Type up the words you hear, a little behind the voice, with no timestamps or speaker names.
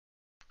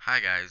Hi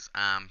guys.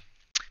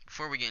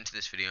 Before we get into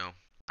this video,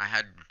 I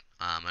had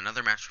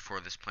another match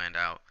before this planned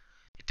out.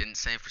 It didn't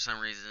save for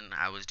some reason.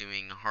 I was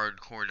doing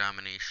hardcore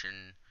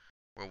domination,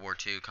 World War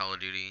II, Call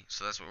of Duty.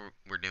 So that's what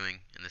we're doing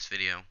in this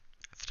video.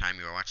 At the time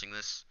you were watching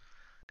this,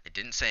 it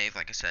didn't save,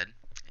 like I said.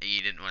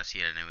 You didn't want to see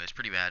it anyway. It's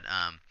pretty bad.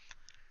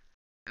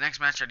 The next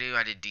match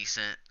I did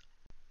decent.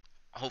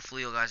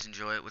 Hopefully you guys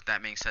enjoy it. With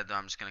that being said, though,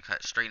 I'm just gonna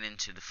cut straight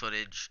into the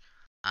footage.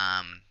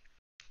 Um,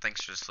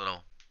 thanks for this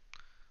little.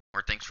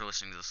 Or thanks for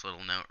listening to this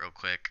little note real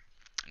quick.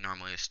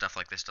 Normally stuff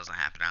like this doesn't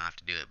happen, I don't have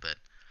to do it, but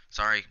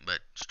sorry, but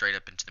straight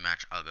up into the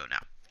match, I'll go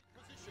now.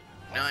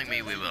 Knowing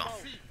me, we will.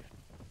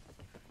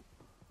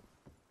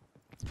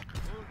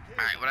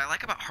 Alright, what I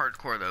like about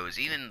hardcore though is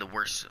even the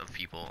worst of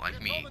people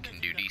like me can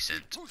do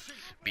decent,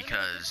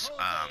 because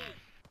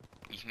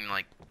you can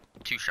like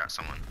two-shot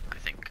someone, I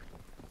think.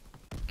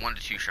 1 to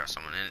 2 shot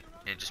someone, and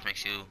it just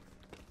makes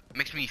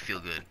me feel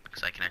good,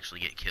 because I can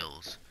actually get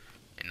kills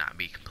and not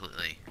be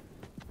completely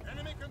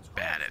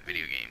bad at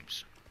video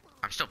games.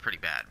 I'm still pretty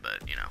bad,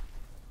 but you know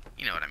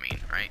what I mean,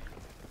 right?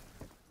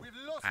 We've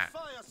lost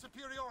fire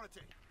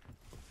superiority.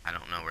 I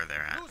don't know where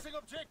they're at. Losing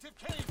objective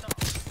Kaiser.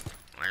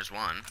 There's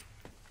one.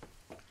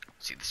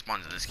 See, the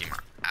spawns in this game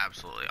are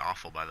absolutely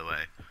awful, by the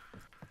way.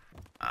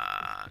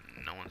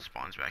 No one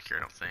spawns back here,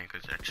 I don't think.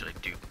 There's actually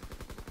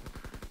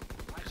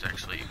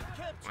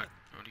what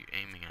are you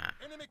aiming at?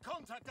 Enemy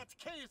contact at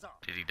Kaiser.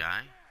 Did he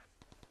die?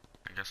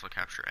 I guess I'll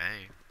capture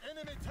A.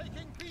 Enemy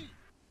taking B.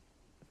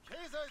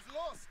 Kaiser is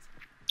lost.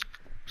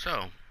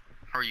 So,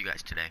 how are you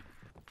guys today?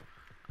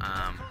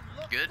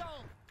 Good?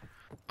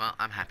 Well,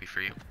 I'm happy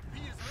for you. B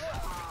is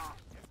lost.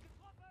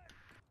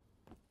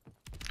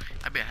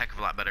 I'd be a heck of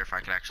a lot better if I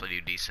could actually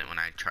do decent when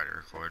I try to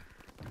record.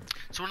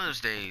 It's one of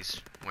those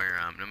days where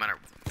no matter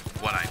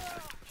what I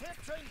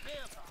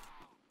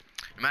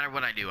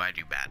do, I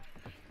do bad.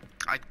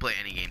 I can play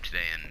any game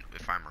today, and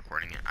if I'm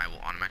recording it, I will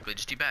automatically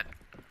just do bad.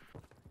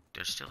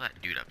 There's still that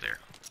dude up there.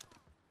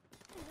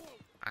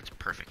 That's a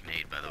perfect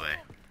nade, by the way.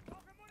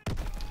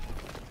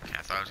 Okay,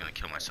 I thought I was gonna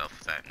kill myself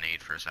with that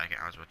nade for a second.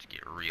 I was about to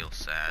get real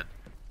sad.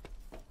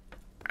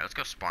 Alright, let's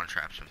go spawn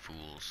trap some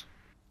fools.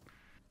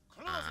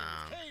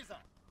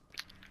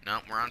 No,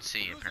 we're on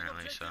C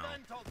apparently, so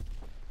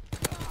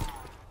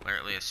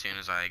literally as soon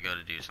as I go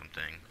to do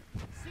something.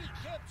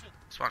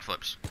 Spawn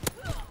flips.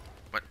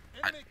 What?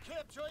 I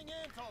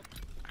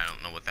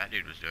don't know what that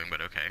dude was doing,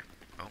 but okay.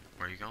 Oh,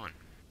 where are you going?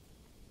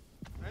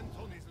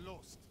 Anton is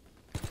lost.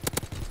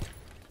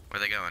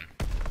 Where are they going?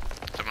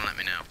 Someone let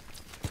me know.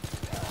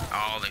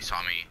 Oh, they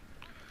saw me.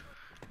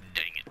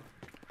 Dang it.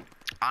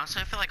 Honestly,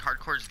 I feel like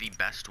hardcore is the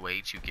best way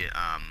to get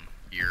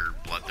your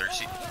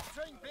bloodthirsty.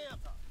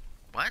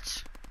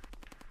 What?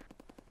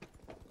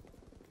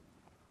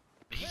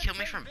 Did he kill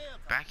me from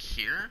back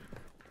here?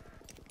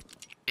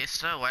 If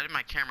so, why did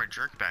my camera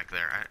jerk back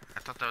there? I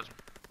thought that was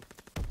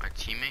my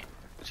teammate.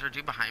 Is there a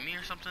dude behind me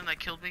or something that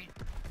killed me?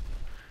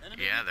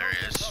 Yeah, there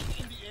is.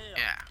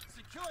 Yeah.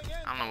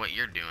 I don't know what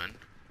you're doing.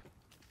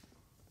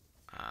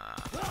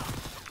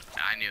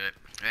 I knew it.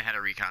 They had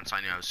a recon, so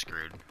I knew I was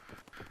screwed.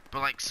 But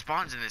like,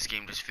 spawns in this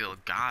game just feel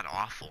god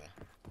awful.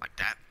 Like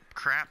that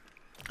crap.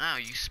 Oh,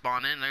 you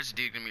spawn in, there's a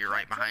dude gonna be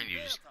right behind you,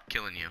 just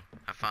killing you.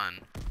 Have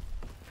fun.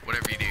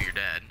 Whatever you do, you're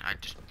dead. I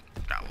just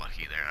got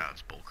lucky there. That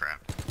was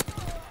bullcrap.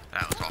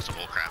 That was also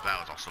bullcrap. That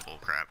was also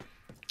bullcrap.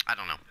 I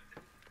don't know.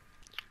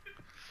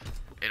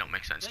 It don't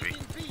make sense to me.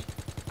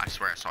 I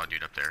swear I saw a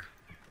dude up there.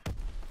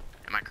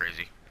 Am I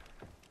crazy?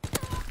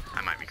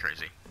 I might be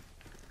crazy.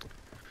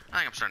 I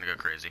think I'm starting to go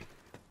crazy.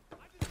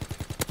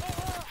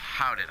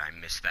 How did I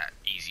miss that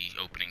easy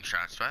opening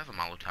shots? Do I have a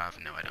Molotov?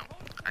 No, I don't.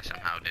 I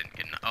somehow didn't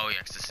get. Oh, yeah,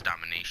 'cause this is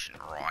domination.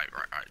 Right.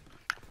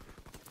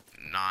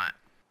 Not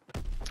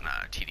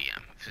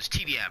TDM. If it was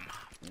TDM,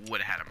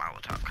 would have had a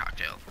Molotov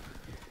cocktail.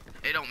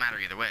 It don't matter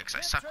either way, 'cause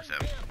I suck with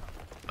them.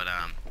 But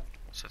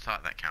so I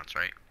thought that counts,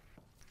 right?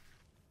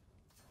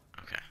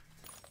 Okay.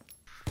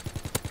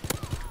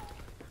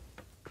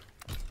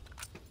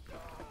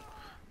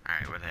 All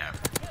right, where they at?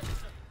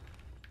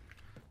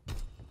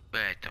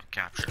 Wait, they'll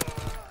capture.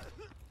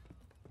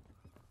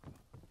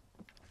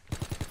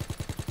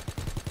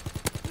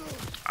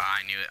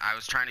 I knew it. I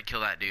was trying to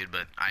kill that dude,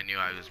 but I knew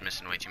I was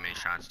missing way too many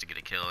shots to get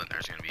a kill, and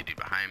there's gonna be a dude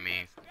behind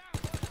me.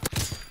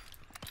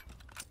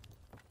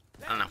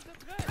 I don't know.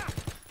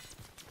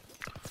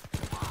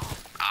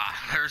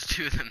 There's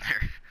 2 of them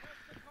there.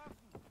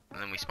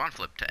 And then we spawn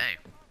flip to A,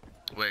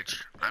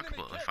 which I'm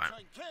completely fine.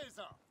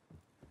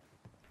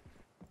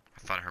 I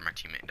thought I heard my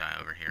teammate die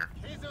over here.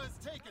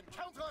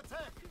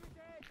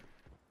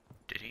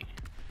 Did he?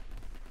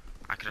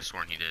 I could have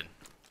sworn he did.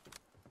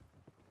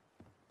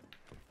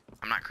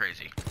 I'm not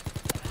crazy.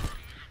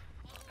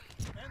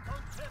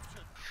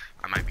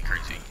 I might be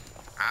crazy.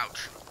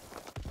 Ouch.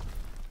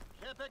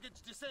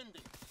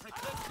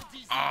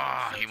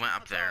 Oh, he went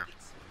up there.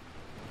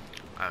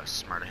 That was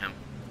smart of him.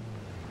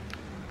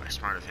 By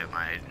smart of him,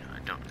 I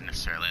don't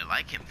necessarily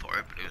like him for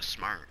it, but it was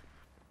smart.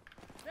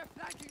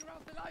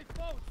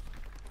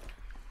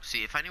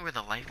 See, if I knew where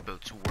the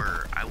lifeboats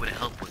were, I would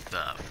help with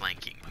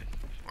flanking,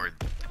 or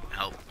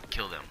help kill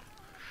kill them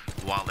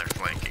while they're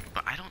flanking.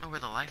 But I don't know where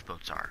the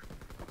lifeboats are.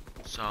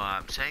 So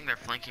saying they're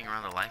flanking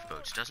around the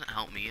lifeboats doesn't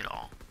help me at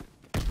all.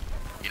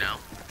 You know?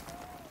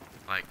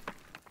 Like...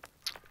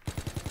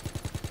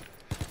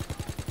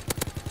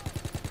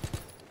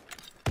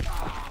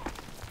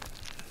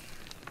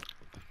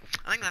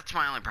 I think that's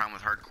my only problem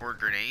with hardcore.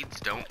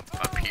 Grenades don't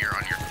appear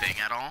on your thing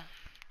at all,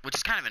 which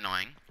is kind of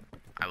annoying.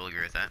 I will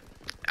agree with that.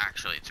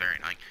 Actually, it's very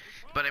annoying.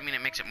 But I mean,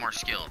 it makes it more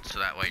skilled, so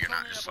that way you're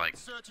not just like...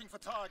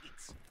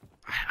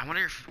 I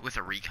wonder if with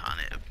a recon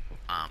it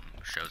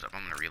shows up.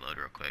 I'm gonna reload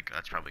real quick.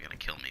 That's probably gonna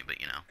kill me, but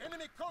you know.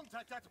 Enemy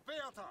contact at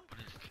Bertha.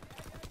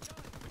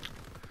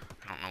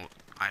 I don't know.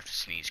 I have to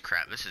sneeze.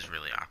 Crap, this is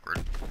really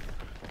awkward.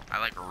 I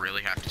like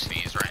really have to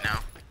sneeze right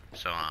now.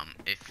 So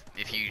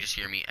if you just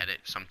hear me edit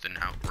something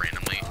out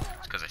randomly,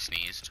 it's because I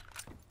sneezed.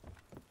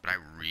 But I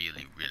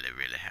really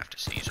have to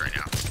sneeze right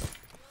now.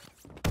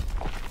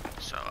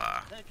 So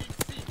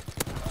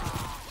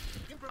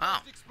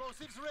oh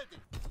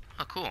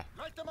cool.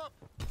 Light them up.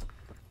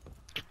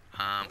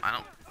 I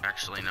don't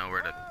actually know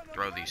where to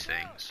throw these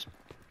things.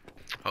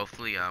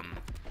 Hopefully I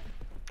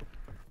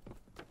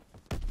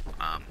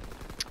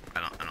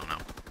don't know.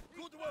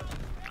 Good work.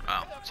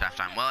 Oh, it's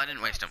halftime. Well, I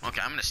didn't waste them.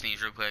 Okay, I'm gonna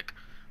sneeze real quick.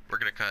 We're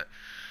gonna cut.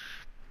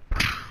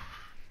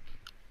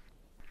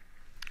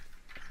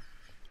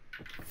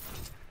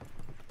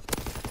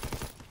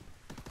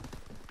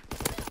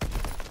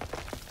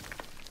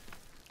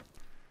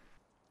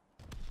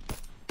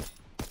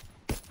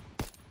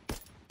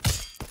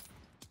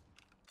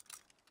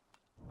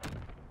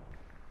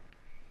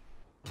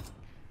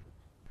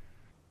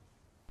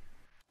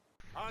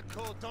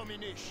 Hardcore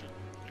domination.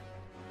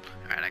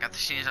 Alright, I got the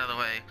scenes out of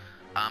the way.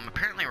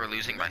 Apparently we're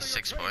losing by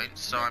 6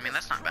 points, so I mean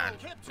that's not bad.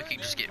 We can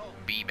just get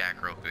B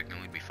back real quick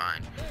and we'd be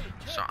fine.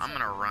 So I'm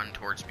gonna run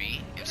towards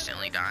B,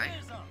 instantly die,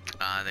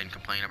 then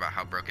complain about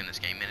how broken this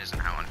game is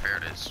and how unfair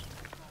it is.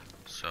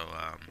 So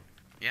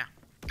yeah,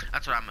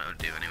 that's what I'm gonna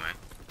do anyway.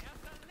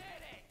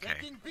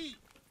 Okay.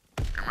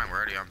 Never mind, we're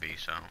already on B,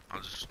 so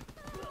I'll just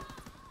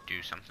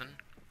do something.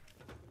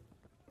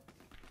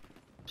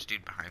 This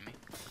dude behind me.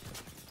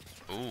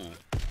 Ooh.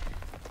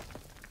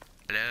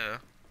 Hello.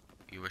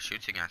 You were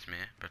shooting at me,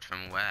 but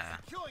from where?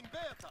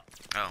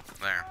 Oh,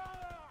 there.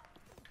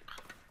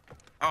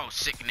 Oh,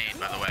 sick nade,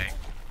 by the way.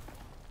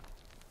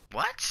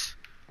 What?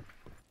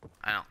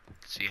 I don't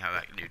see how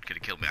that dude could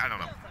have killed me. I don't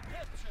know.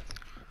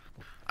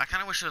 I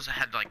kind of wish it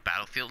had like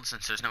Battlefield,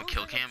 since there's no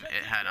kill cam.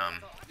 It had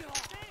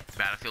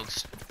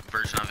Battlefield's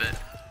version of it.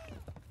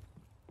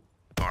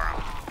 Or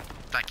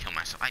did I kill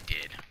myself? I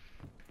did.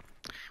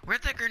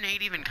 Where'd that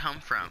grenade even come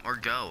from or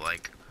go?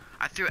 Like,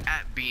 I threw it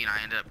at B and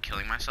I ended up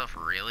killing myself.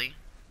 Really?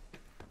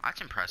 That's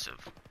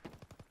impressive.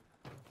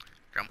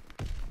 Jump.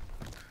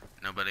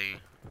 Nobody.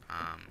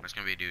 There's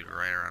gonna be a dude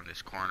right around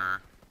this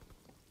corner.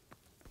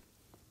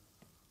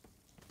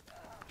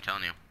 I'm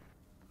telling you.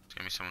 It's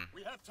gonna be someone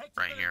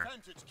right here.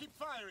 Keep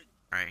firing.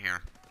 Right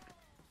here.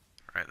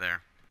 Right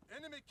there.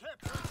 Enemy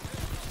captured.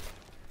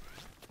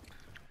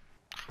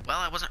 Well,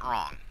 I wasn't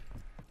wrong.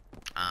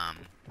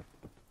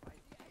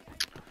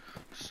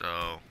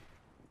 So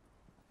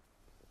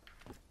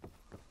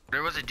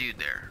there was a dude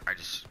there. I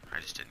just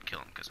didn't kill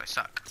him because I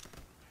suck.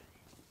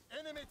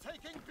 Enemy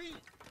taking B.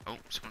 Oh,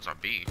 someone's on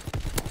B.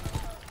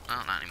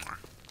 Well, not anymore.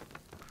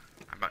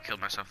 I about killed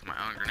myself with my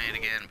own grenade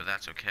again, but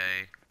that's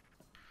okay.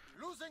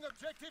 Losing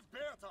objective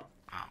Bertha.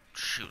 Oh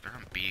shoot, they're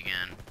on B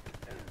again.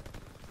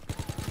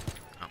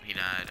 Oh, he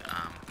died.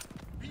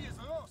 B is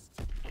lost.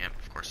 Yep,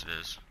 of course it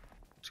is.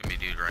 It's gonna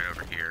be a dude right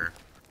over here.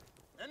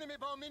 Enemy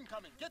bomb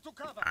incoming. Get to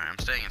cover. Alright, I'm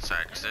staying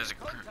inside because there's a.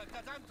 Contact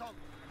at Anton.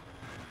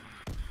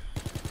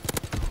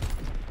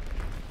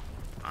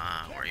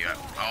 Where are you at?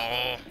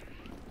 Oh!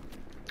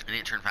 I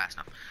didn't turn fast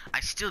enough. I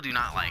still do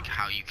not like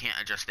how you can't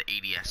adjust the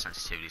ADS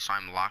sensitivity, so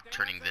I'm locked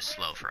turning this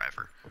slow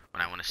forever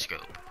when I want to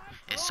scope.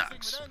 It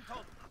sucks.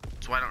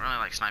 That's why I don't really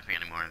like sniping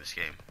anymore in this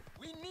game.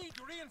 We need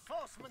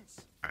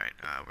reinforcements. Alright,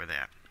 where they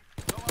at?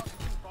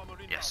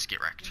 Yes, get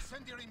wrecked.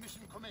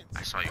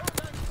 I saw you.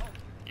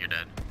 You're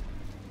dead.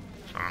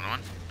 So another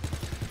one?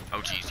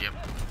 Oh jeez, yep.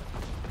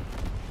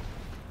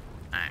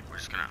 Alright, we're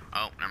just gonna...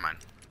 Oh, never mind.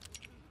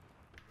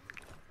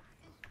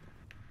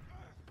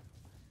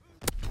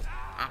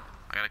 Oh,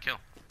 I got a kill.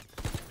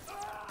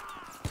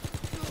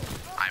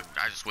 I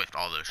just whiffed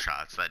all those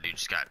shots. That dude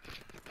just got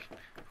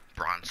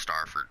bronze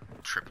star for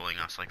tripling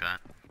us like that.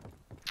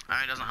 I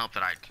mean, it doesn't help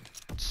that I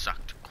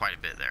sucked quite a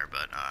bit there,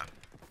 but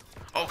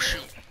oh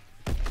shoot!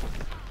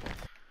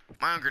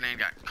 My own grenade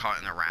got caught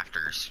in the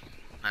rafters.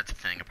 That's a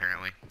thing,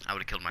 apparently. I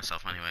would have killed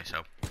myself anyway,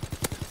 so.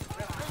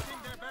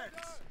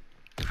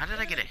 How did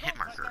I get a hit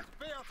marker?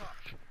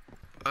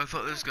 I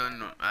thought this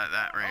gun at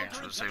that range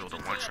was able to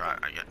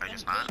one-shot. I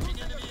guess not.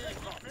 Here,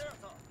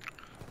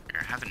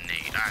 have a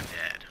nade. I'm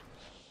dead.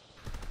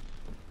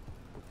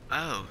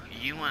 Oh,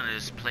 you want to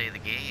just play the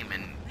game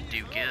and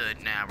do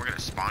good? Nah, we're gonna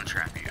spawn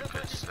trap you,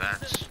 because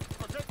that's...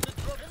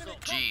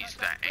 Jeez,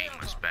 that aim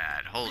was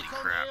bad. Holy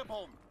crap.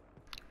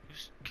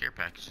 Whose care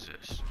package is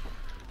this?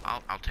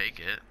 I'll take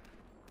it.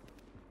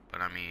 But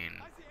I mean...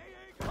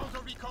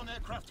 Counter recon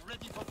aircraft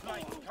ready for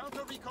flight.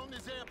 Counter recon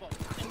is airborne.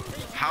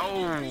 How?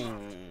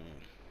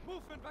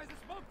 Movement by the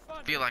smoke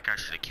fund. Feel like I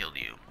should have killed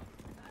you.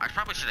 I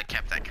probably should have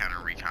kept that counter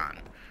recon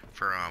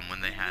for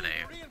when they had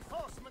a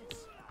Reinforcements.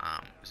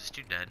 is this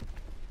dude dead?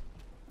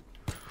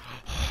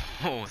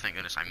 Oh, thank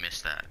goodness I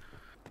missed that.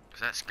 Cause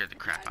that scared the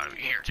crap out of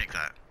me. Here, take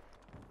that.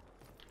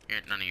 Here,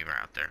 none of you are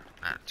out there.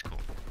 That's cool.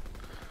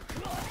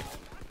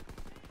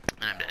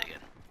 And I'm dead again.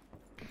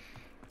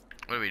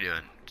 What are we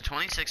doing?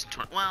 26 and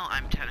 20. Well,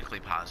 I'm technically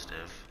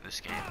positive this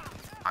game.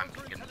 I'm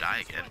gonna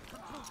die again.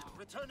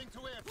 Returning to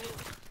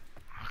airfield.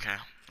 Okay,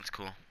 that's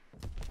cool.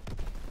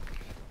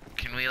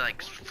 Can we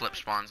like flip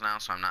spawns now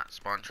so I'm not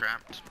spawn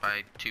trapped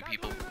by 2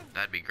 people?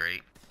 That'd be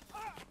great.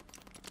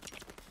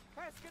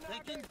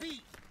 Taking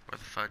B. Where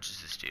the fudge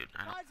is this dude?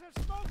 I don't. Eyes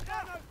of smoke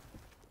down.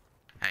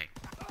 Hey,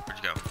 where'd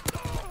you go?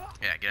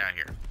 Yeah, get out of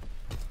here.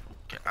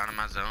 Get out of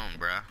my zone,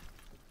 bruh.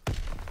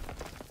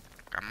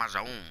 Got my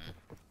zone.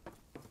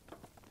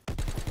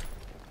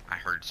 I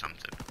heard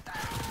something.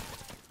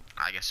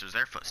 I guess it was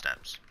their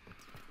footsteps.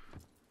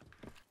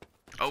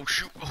 Oh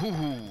shoot!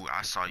 Ooh,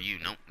 I saw you.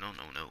 Nope, no,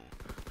 no, no.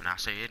 And I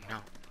said no,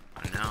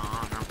 no,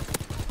 no,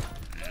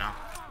 no, no,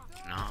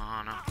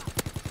 no,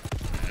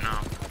 no,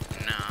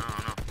 no,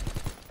 no.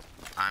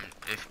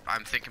 If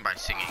I'm thinking by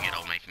singing,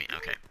 it'll make me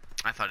okay.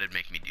 I thought it'd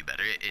make me do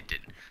better. It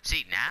didn't.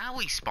 See, now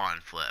we spawn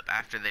flip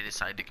after they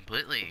decide to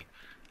completely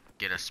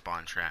get us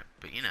spawn trapped.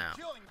 But you know,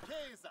 Killing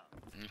Kaiser.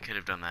 you could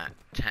have done that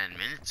 10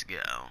 minutes ago.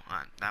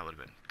 That would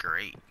have been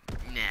great.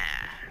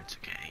 Nah, it's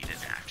okay. You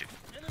didn't have to.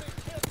 Enemy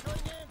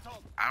capturing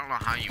Anton. I don't know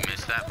how you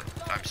missed that,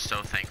 but I'm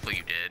so thankful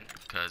you did,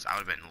 because I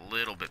would have been a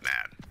little bit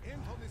mad.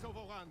 Anton is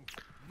overrun.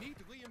 Need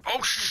Oh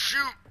reinforcements.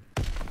 shoot!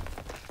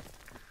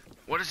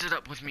 What is it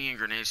up with me and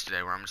grenades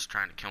today where I'm just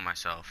trying to kill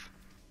myself?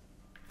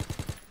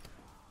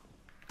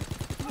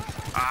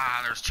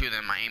 Ah, there's 2 of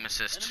them, my aim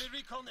assist. Enemy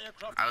recon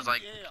aircraft I was in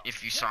like, the air.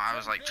 if you saw, I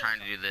was like trying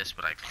to do this,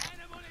 but I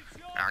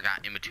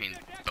got in between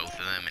both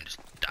of them and just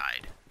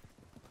died.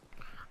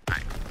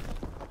 Alright.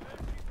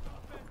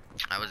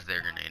 That was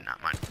their grenade,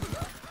 not mine.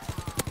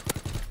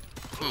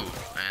 Ooh,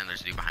 and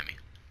there's a dude behind me.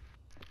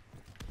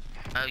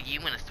 Oh,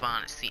 you want to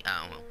spawn at C?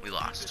 Oh, well, we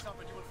lost.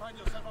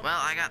 Well,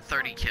 I got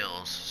 30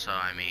 kills, so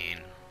I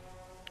mean,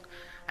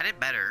 I did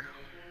better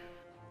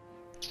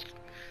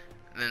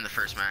than the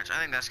first match. I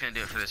think that's gonna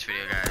do it for this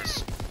video,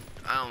 guys.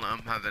 I don't know, I'm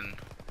having,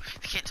 if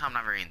you can't tell, I'm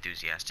not very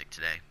enthusiastic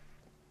today.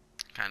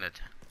 Kind of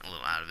a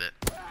little out of it,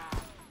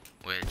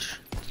 which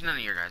is none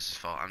of your guys'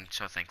 fault. I'm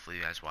so thankful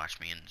you guys watch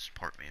me and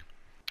support me.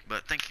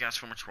 But thank you guys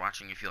so much for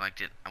watching. If you liked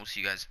it, I will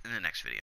see you guys in the next video.